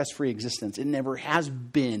about a stress-free existence. It never has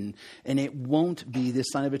been, and it won't be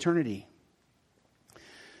this side of eternity.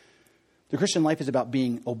 The Christian life is about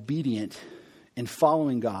being obedient and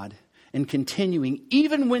following God and continuing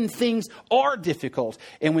even when things are difficult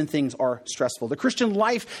and when things are stressful. The Christian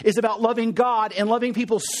life is about loving God and loving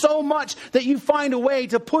people so much that you find a way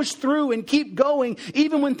to push through and keep going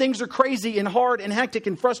even when things are crazy and hard and hectic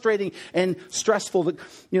and frustrating and stressful.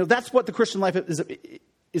 That's what the Christian life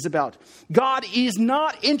is about. God is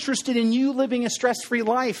not interested in you living a stress-free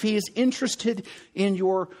life. He is interested in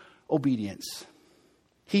your obedience.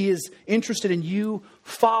 He is interested in you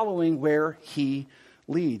following where he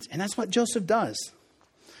leads. And that's what Joseph does.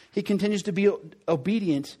 He continues to be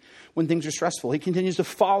obedient when things are stressful. He continues to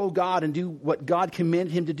follow God and do what God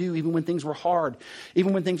commanded him to do, even when things were hard,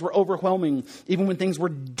 even when things were overwhelming, even when things were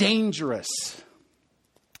dangerous.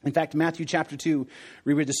 In fact, Matthew chapter 2,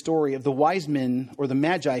 we read the story of the wise men or the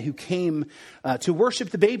magi who came to worship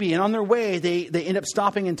the baby. And on their way, they end up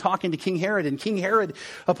stopping and talking to King Herod. And King Herod,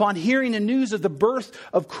 upon hearing the news of the birth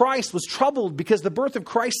of Christ, was troubled because the birth of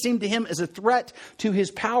Christ seemed to him as a threat to his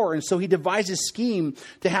power. And so he devised a scheme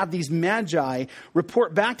to have these magi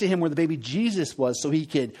report back to him where the baby Jesus was so he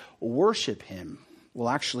could worship him. Well,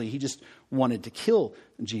 actually, he just wanted to kill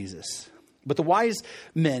Jesus. But the wise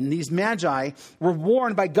men, these magi, were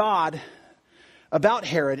warned by God about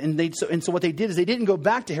Herod. And so what they did is they didn't go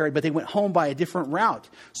back to Herod, but they went home by a different route.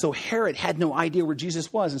 So Herod had no idea where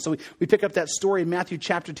Jesus was. And so we pick up that story in Matthew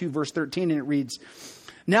chapter 2, verse 13, and it reads,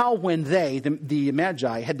 now when they, the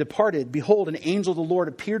magi, had departed, behold, an angel of the Lord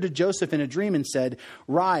appeared to Joseph in a dream and said,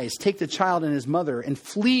 rise, take the child and his mother and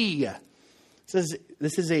flee.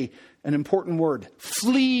 This is an important word.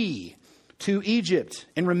 Flee to Egypt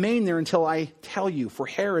and remain there until I tell you, for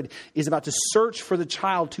Herod is about to search for the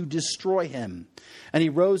child to destroy him. And he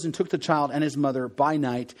rose and took the child and his mother by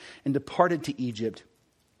night and departed to Egypt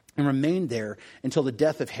and remained there until the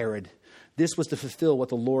death of Herod. This was to fulfill what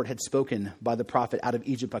the Lord had spoken by the prophet, out of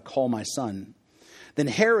Egypt I call my son. Then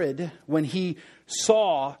Herod, when he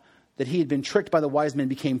saw that he had been tricked by the wise men,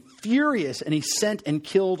 became furious, and he sent and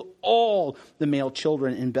killed all the male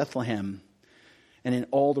children in Bethlehem and in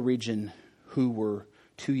all the region who were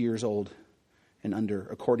 2 years old and under,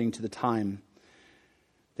 according to the time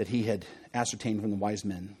that he had ascertained from the wise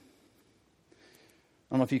men. I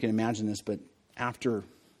don't know if you can imagine this, but after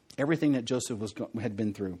everything that Joseph had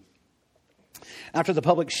been through, after the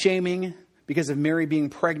public shaming because of Mary being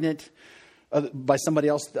pregnant by somebody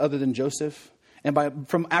else other than Joseph, and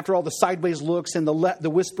from after all the sideways looks and the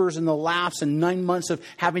whispers and the laughs and 9 months of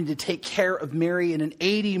having to take care of Mary in an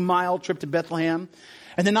 80-mile trip to Bethlehem,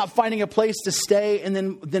 and then not finding a place to stay, and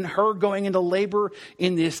then her going into labor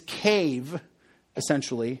in this cave,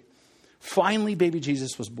 essentially, finally baby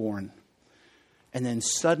Jesus was born. And then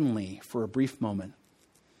suddenly, for a brief moment,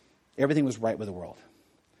 everything was right with the world.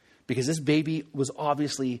 Because this baby was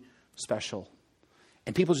obviously special.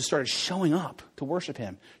 And people just started showing up to worship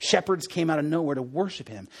him. Shepherds came out of nowhere to worship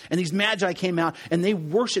him. And these magi came out and they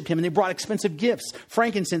worshiped him. And they brought expensive gifts,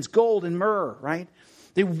 frankincense, gold, and myrrh, right?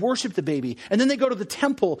 They worship the baby. And then they go to the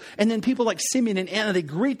temple. And then people like Simeon and Anna, they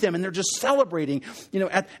greet them. And they're just celebrating,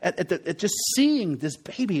 at just seeing this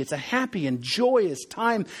baby. It's a happy and joyous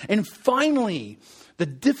time. And finally, the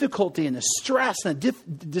difficulty and the stress and the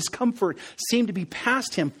discomfort seem to be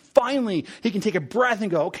past him. Finally, he can take a breath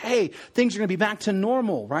and go, okay, things are going to be back to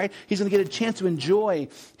normal, right? He's going to get a chance to enjoy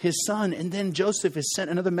his son. And then Joseph is sent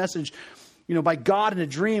another message, by God in a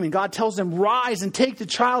dream. And God tells them, rise and take the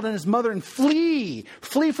child and his mother and flee.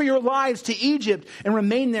 Flee for your lives to Egypt and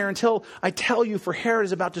remain there until I tell you, for Herod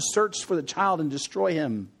is about to search for the child and destroy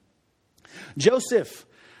him. Joseph,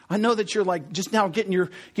 I know that you're like just now getting your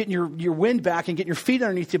wind back and getting your feet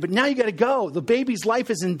underneath you, but now you got to go. The baby's life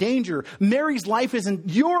is in danger. Mary's life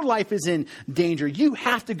your life is in danger. You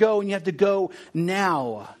have to go, and you have to go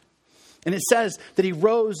now. And it says that he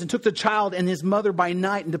rose and took the child and his mother by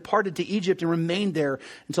night and departed to Egypt and remained there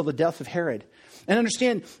until the death of Herod. And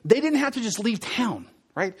understand, they didn't have to just leave town,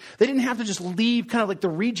 right? They didn't have to just leave kind of like the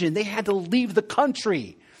region. They had to leave the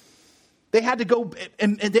country. They had to go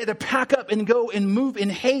and they had to pack up and go and move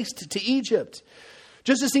in haste to Egypt.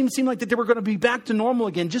 Just as things seemed like that they were going to be back to normal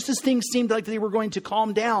again, just as things seemed like they were going to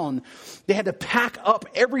calm down, they had to pack up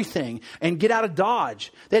everything and get out of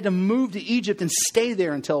Dodge. They had to move to Egypt and stay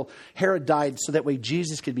there until Herod died so that way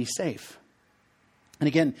Jesus could be safe. And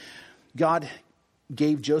again, God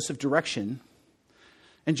gave Joseph direction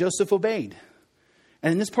and Joseph obeyed.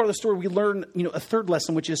 And in this part of the story, we learn, a third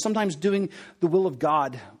lesson, which is sometimes doing the will of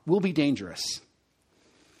God will be dangerous.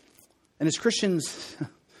 And as Christians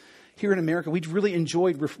here in America, we really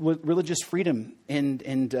enjoyed religious freedom. And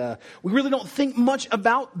we really don't think much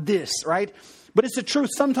about this, right? But it's the truth.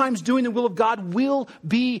 Sometimes doing the will of God will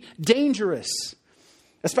be dangerous.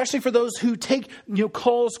 Especially for those who take,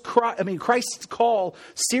 Christ's call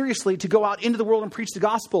seriously to go out into the world and preach the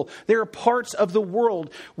gospel. There are parts of the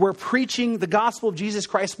world where preaching the gospel of Jesus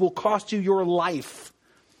Christ will cost you your life.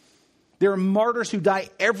 There are martyrs who die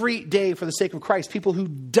every day for the sake of Christ. People who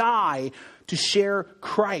die to share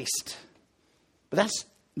Christ. But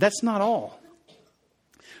that's not all.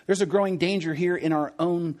 There's a growing danger here in our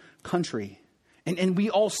own country. And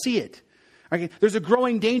we all see it. Okay? There's a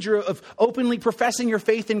growing danger of openly professing your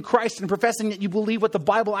faith in Christ and professing that you believe what the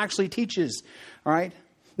Bible actually teaches. All right?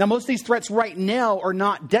 Now, most of these threats right now are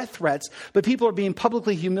not death threats, but people are being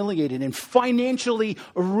publicly humiliated and financially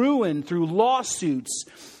ruined through lawsuits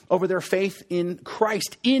over their faith in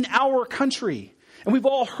Christ in our country. And we've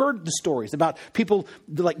all heard the stories about people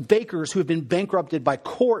like bakers who have been bankrupted by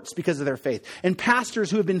courts because of their faith, and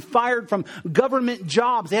pastors who have been fired from government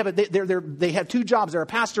jobs. They have two jobs. They're a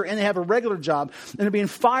pastor and they have a regular job, and they're being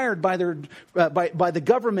fired by the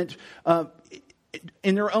government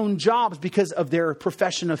in their own jobs because of their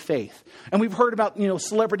profession of faith. And we've heard about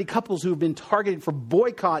celebrity couples who have been targeted for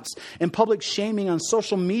boycotts and public shaming on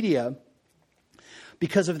social media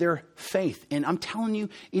because of their faith. And I'm telling you,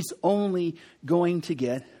 it's only going to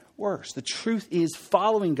get worse. The truth is,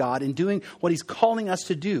 following God and doing what he's calling us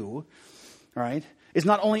to do, all right, is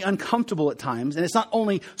not only uncomfortable at times, and it's not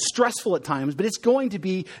only stressful at times, but it's going to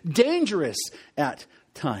be dangerous at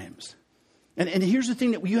times. And here's the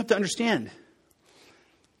thing that you have to understand.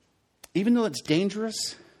 Even though it's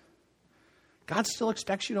dangerous, God still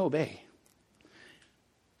expects you to obey.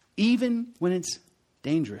 Even when it's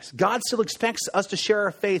dangerous. God still expects us to share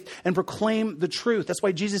our faith and proclaim the truth. That's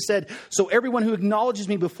why Jesus said, so everyone who acknowledges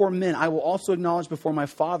me before men, I will also acknowledge before my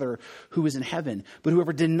Father who is in heaven. But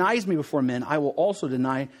whoever denies me before men, I will also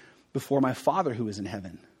deny before my Father who is in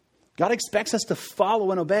heaven. God expects us to follow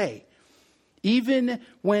and obey, even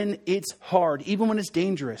when it's hard, even when it's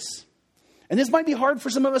dangerous. And this might be hard for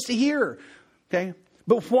some of us to hear, okay?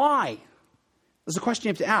 But why? That's a question you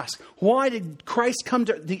have to ask. Why did Christ come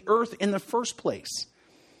to the earth in the first place?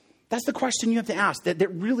 That's the question you have to ask, that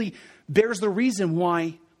really bears the reason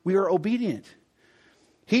why we are obedient.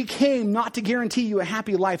 He came not to guarantee you a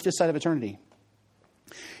happy life this side of eternity.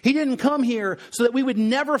 He didn't come here so that we would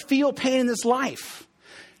never feel pain in this life.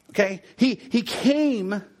 Okay? He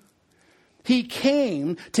came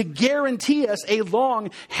to guarantee us a long,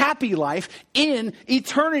 happy life in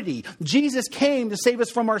eternity. Jesus came to save us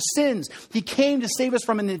from our sins. He came to save us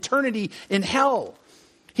from an eternity in hell.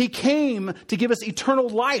 He came to give us eternal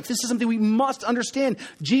life. This is something we must understand.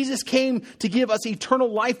 Jesus came to give us eternal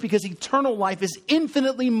life because eternal life is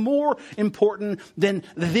infinitely more important than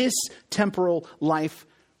this temporal life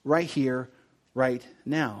right here, right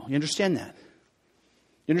now. You understand that?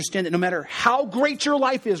 You understand that no matter how great your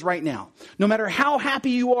life is right now, no matter how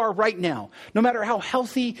happy you are right now, no matter how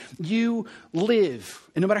healthy you live,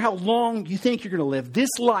 and no matter how long you think you're going to live,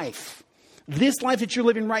 this life that you're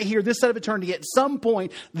living right here, this side of eternity, at some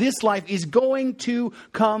point, this life is going to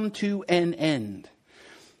come to an end.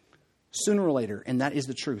 Sooner or later, and that is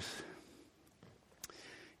the truth.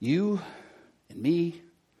 You and me,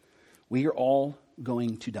 we are all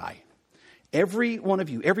going to die. Every one of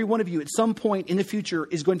you at some point in the future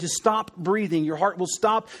is going to stop breathing. Your heart will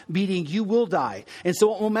stop beating. You will die. And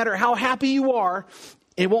so it won't matter how happy you are.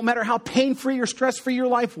 It won't matter how pain-free or stress-free your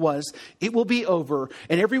life was. It will be over.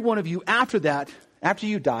 And every one of you after that, after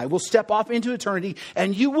you die, will step off into eternity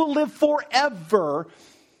and you will live forever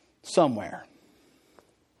somewhere.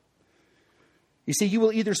 You see, you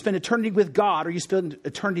will either spend eternity with God or you spend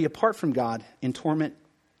eternity apart from God in torment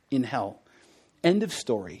in hell. End of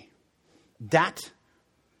story. That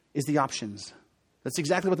is the options. That's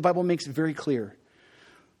exactly what the Bible makes very clear.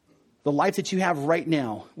 The life that you have right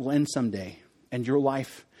now will end someday. And your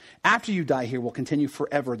life after you die here will continue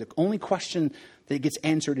forever. The only question that gets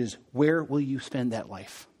answered is, where will you spend that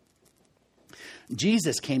life?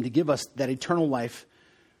 Jesus came to give us that eternal life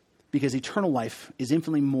because eternal life is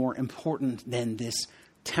infinitely more important than this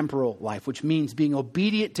temporal life, which means being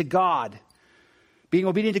obedient to God. Being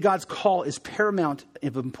obedient to God's call is paramount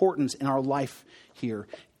of importance in our life here,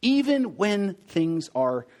 even when things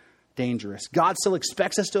are dangerous. God still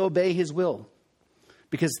expects us to obey his will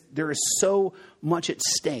because there is so much at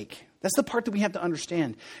stake. That's the part that we have to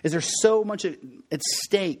understand, is there's so much at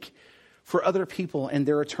stake for other people and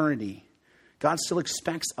their eternity. God still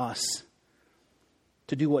expects us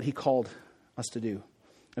to do what he called us to do.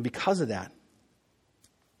 And because of that,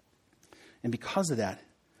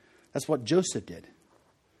 that's what Joseph did.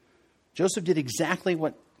 Joseph did exactly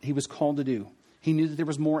what he was called to do. He knew that there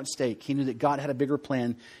was more at stake. He knew that God had a bigger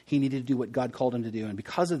plan. He needed to do what God called him to do. And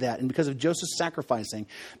because of that, and because of Joseph's sacrificing,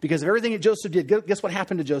 because of everything that Joseph did, guess what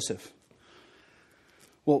happened to Joseph?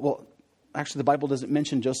 Well, actually the Bible doesn't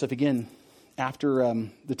mention Joseph again after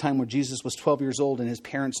the time where Jesus was 12 years old and his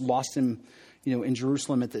parents lost him, in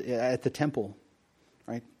Jerusalem at the temple,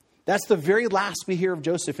 right? That's the very last we hear of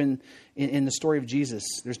Joseph in the story of Jesus.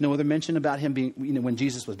 There's no other mention about him being, when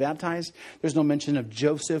Jesus was baptized. There's no mention of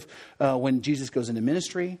Joseph when Jesus goes into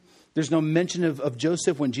ministry. There's no mention of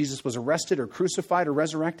Joseph when Jesus was arrested or crucified or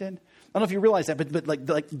resurrected. I don't know if you realize that, but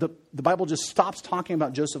the Bible just stops talking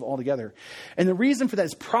about Joseph altogether. And the reason for that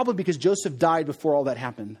is probably because Joseph died before all that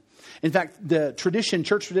happened. In fact, the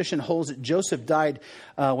church tradition holds that Joseph died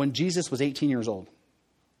when Jesus was 18 years old.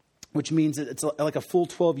 Which means that it's like a full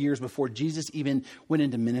 12 years before Jesus even went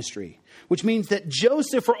into ministry. Which means that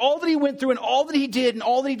Joseph, for all that he went through and all that he did and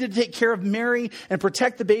all that he did to take care of Mary and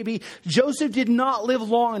protect the baby, Joseph did not live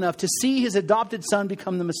long enough to see his adopted son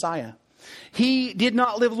become the Messiah. He did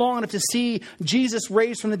not live long enough to see Jesus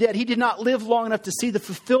raised from the dead. He did not live long enough to see the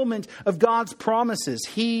fulfillment of God's promises.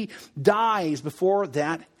 He dies before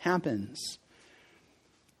that happens.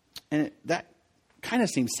 And that kind of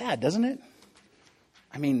seems sad, doesn't it?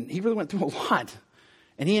 I mean, he really went through a lot.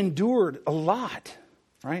 And he endured a lot,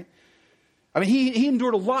 right? I mean, he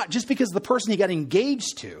endured a lot just because of the person he got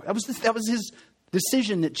engaged to. That was his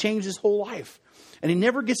decision that changed his whole life. And he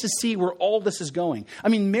never gets to see where all this is going. I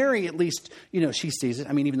mean, Mary, at least, she sees it.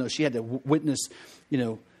 I mean, even though she had to witness,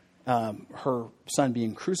 her son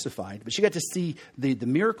being crucified. But she got to see the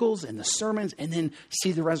miracles and the sermons and then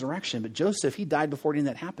see the resurrection. But Joseph, he died before any of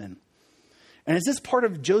that happened. And it's this part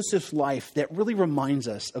of Joseph's life that really reminds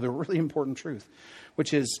us of a really important truth,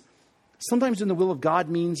 which is sometimes doing the will of God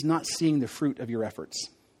means not seeing the fruit of your efforts.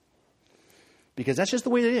 Because that's just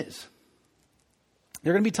the way it is.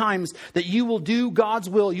 There are going to be times that you will do God's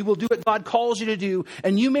will. You will do what God calls you to do.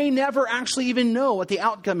 And you may never actually even know what the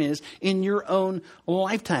outcome is in your own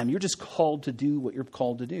lifetime. You're just called to do what you're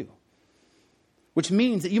called to do. which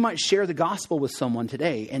means that you might share the gospel with someone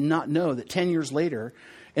today and not know that 10 years later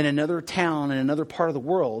in another town, in another part of the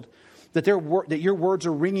world, that your words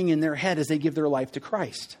are ringing in their head as they give their life to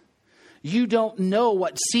Christ. You don't know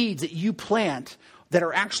what seeds that you plant that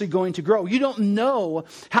are actually going to grow. You don't know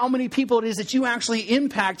how many people it is that you actually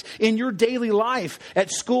impact in your daily life at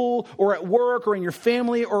school or at work or in your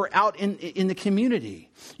family or out in the community.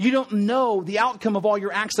 You don't know the outcome of all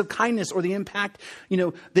your acts of kindness or the impact,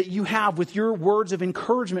 that you have with your words of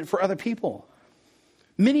encouragement for other people.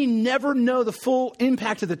 Many never know the full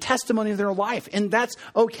impact of the testimony of their life. And that's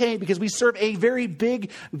okay, because we serve a very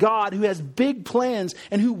big God who has big plans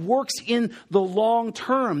and who works in the long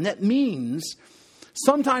term. That means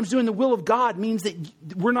sometimes doing the will of God means that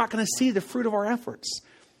we're not going to see the fruit of our efforts.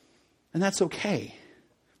 And that's okay.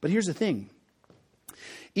 But here's the thing.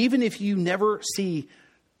 Even if you never see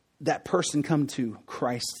that person come to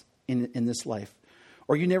Christ in this life,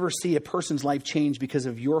 or you never see a person's life change because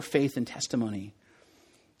of your faith and testimony,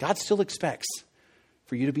 God still expects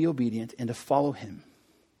for you to be obedient and to follow him.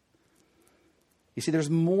 You see, there's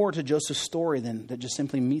more to Joseph's story than that just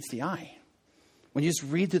simply meets the eye. When you just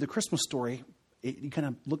read through the Christmas story, you kind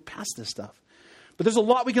of look past this stuff. But there's a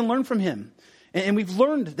lot we can learn from him. And we've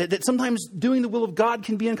learned that sometimes doing the will of God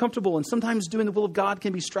can be uncomfortable. And sometimes doing the will of God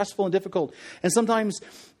can be stressful and difficult. And sometimes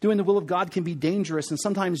doing the will of God can be dangerous. And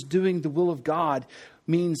sometimes doing the will of God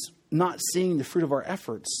means not seeing the fruit of our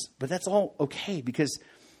efforts. But that's all okay, because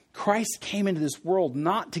Christ came into this world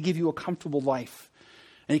not to give you a comfortable life.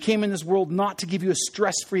 And he came in this world not to give you a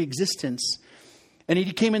stress-free existence. And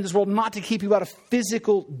he came in this world not to keep you out of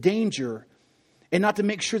physical danger, and not to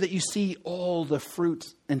make sure that you see all the fruit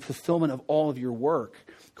and fulfillment of all of your work.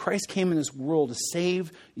 Christ came in this world to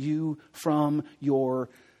save you from your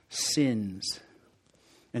sins.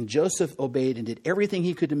 And Joseph obeyed and did everything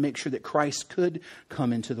he could to make sure that Christ could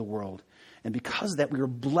come into the world. And because of that, we were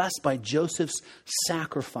blessed by Joseph's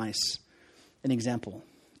sacrifice and example.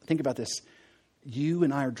 Think about this. You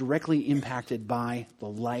and I are directly impacted by the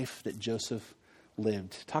life that Joseph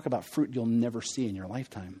lived. Talk about fruit you'll never see in your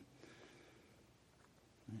lifetime.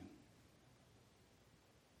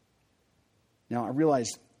 Now, I realize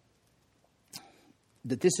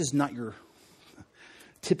that this is not your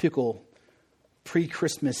typical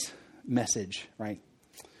pre-Christmas message, right?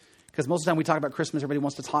 Because most of the time we talk about Christmas, everybody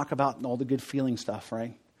wants to talk about all the good feeling stuff,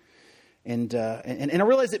 right? And I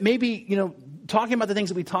realize that maybe, talking about the things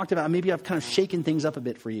that we talked about, maybe I've kind of shaken things up a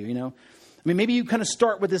bit for you, I mean, maybe you kind of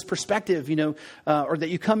start with this perspective, or that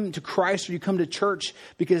you come to Christ or you come to church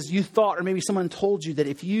because you thought, or maybe someone told you that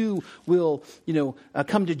if you will,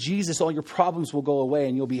 come to Jesus, all your problems will go away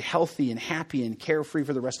and you'll be healthy and happy and carefree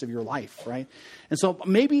for the rest of your life, right? And so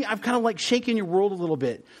maybe I've kind of like shaken your world a little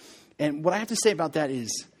bit. And what I have to say about that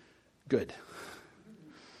is good.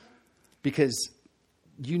 Because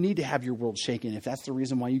you need to have your world shaken if that's the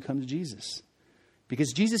reason why you come to Jesus.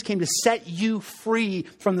 Because Jesus came to set you free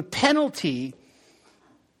from the penalty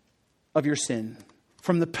of your sin,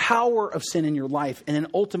 from the power of sin in your life, and then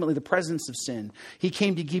ultimately the presence of sin. He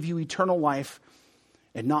came to give you eternal life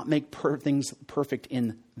and not make things perfect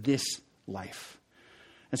in this life.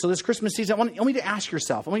 And so this Christmas season, I want you to ask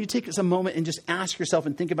yourself, I want you to take a moment and just ask yourself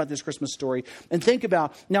and think about this Christmas story. And think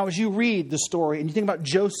about, now as you read the story and you think about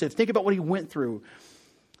Joseph, think about what he went through.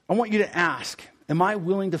 I want you to ask, am I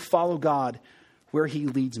willing to follow God where he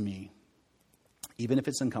leads me, even if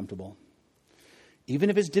it's uncomfortable, even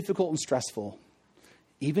if it's difficult and stressful,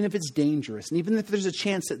 even if it's dangerous, and even if there's a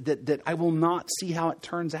chance that I will not see how it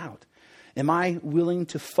turns out? Am I willing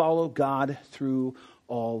to follow God through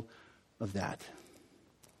all of that?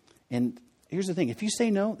 And here's the thing. If you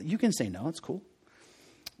say no, you can say no. It's cool.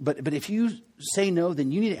 But if you say no,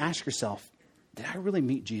 then you need to ask yourself, did I really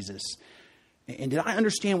meet Jesus? And did I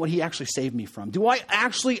understand what he actually saved me from? Do I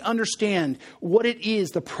actually understand what it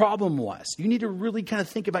is the problem was? You need to really kind of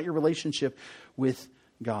think about your relationship with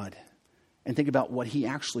God and think about what he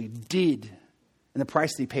actually did and the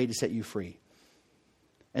price that he paid to set you free.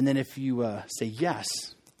 And then if you say yes,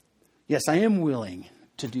 I am willing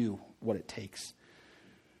to do what it takes,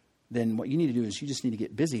 then what you need to do is you just need to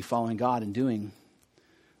get busy following God and doing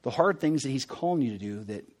the hard things that he's calling you to do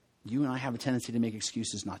that you and I have a tendency to make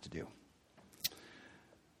excuses not to do.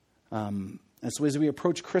 And so as we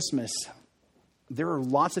approach Christmas, there are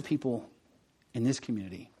lots of people in this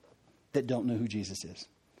community that don't know who Jesus is.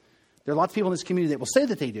 There are lots of people in this community that will say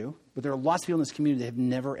that they do, but there are lots of people in this community that have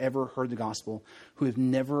never, ever heard the gospel, who have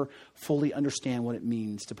never fully understand what it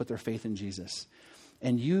means to put their faith in Jesus.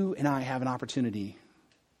 And you and I have an opportunity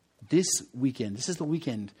this weekend. This is the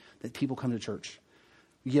weekend that people come to church.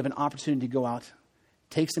 You have an opportunity to go out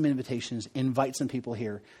take some invitations, invite some people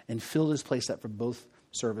here, and fill this place up for both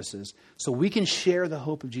services so we can share the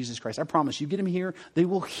hope of Jesus Christ. I promise you, get them here, they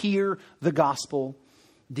will hear the gospel,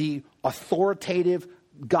 the authoritative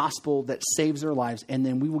gospel that saves their lives, and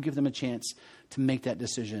then we will give them a chance to make that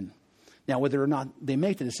decision. Now, whether or not they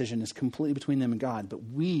make the decision is completely between them and God, but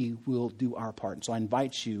we will do our part. And so I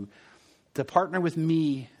invite you to partner with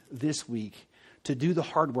me this week to do the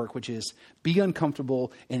hard work, which is be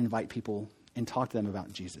uncomfortable and invite people and talk to them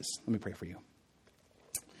about Jesus. Let me pray for you.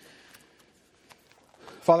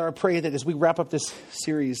 Father, I pray that as we wrap up this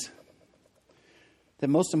series, that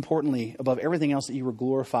most importantly, above everything else, that you were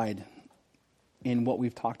glorified in what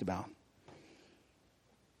we've talked about.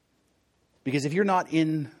 Because if you're not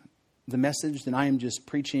in the message, then I am just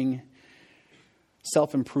preaching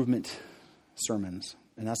self-improvement sermons.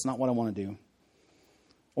 And that's not what I want to do.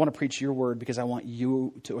 I want to preach your word because I want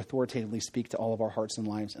you to authoritatively speak to all of our hearts and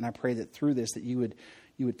lives. And I pray that through this, that you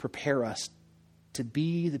would prepare us to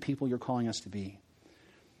be the people you're calling us to be.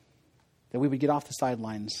 That we would get off the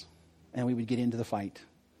sidelines and we would get into the fight.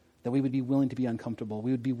 That we would be willing to be uncomfortable.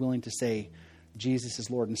 We would be willing to say, Jesus is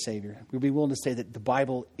Lord and Savior. We would be willing to say that the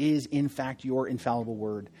Bible is, in fact, your infallible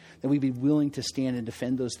word. That we'd be willing to stand and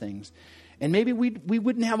defend those things. And maybe we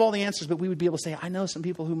wouldn't have all the answers, but we would be able to say, I know some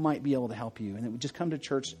people who might be able to help you. And it would just come to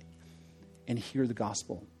church and hear the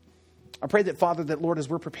gospel. I pray that, Father, that, Lord, as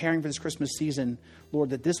we're preparing for this Christmas season,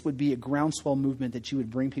 Lord, that this would be a groundswell movement, that you would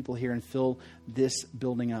bring people here and fill this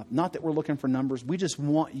building up. Not that we're looking for numbers. We just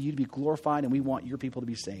want you to be glorified and we want your people to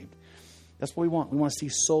be saved. That's what we want. We want to see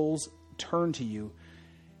souls turn to you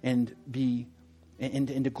and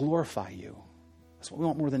to glorify you. That's what we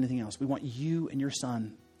want more than anything else. We want you and your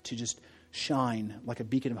Son to just shine like a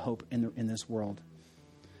beacon of hope in this world.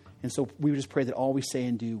 And so we would just pray that all we say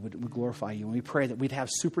and do would glorify you. And we pray that we'd have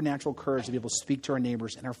supernatural courage to be able to speak to our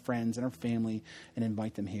neighbors and our friends and our family and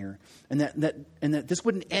invite them here. And that this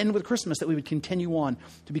wouldn't end with Christmas, that we would continue on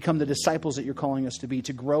to become the disciples that you're calling us to be,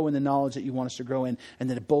 to grow in the knowledge that you want us to grow in, and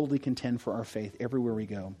then boldly contend for our faith everywhere we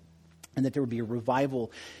go. And that there would be a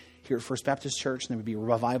revival here at First Baptist Church, and there would be a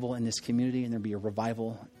revival in this community, and there would be a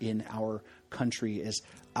revival in our country as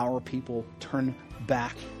our people turn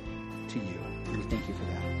back to you. And we thank you for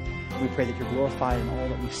that. We pray that you're glorified in all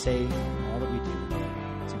that we say and all that we do.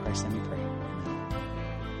 It's in Christ's name we pray.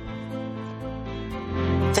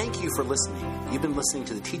 Amen. Thank you for listening. You've been listening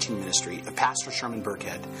to the teaching ministry of Pastor Sherman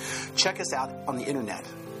Burkhead. Check us out on the internet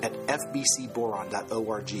at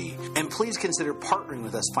fbcboron.org. And please consider partnering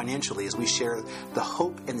with us financially as we share the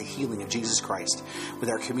hope and the healing of Jesus Christ with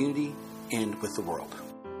our community and with the world.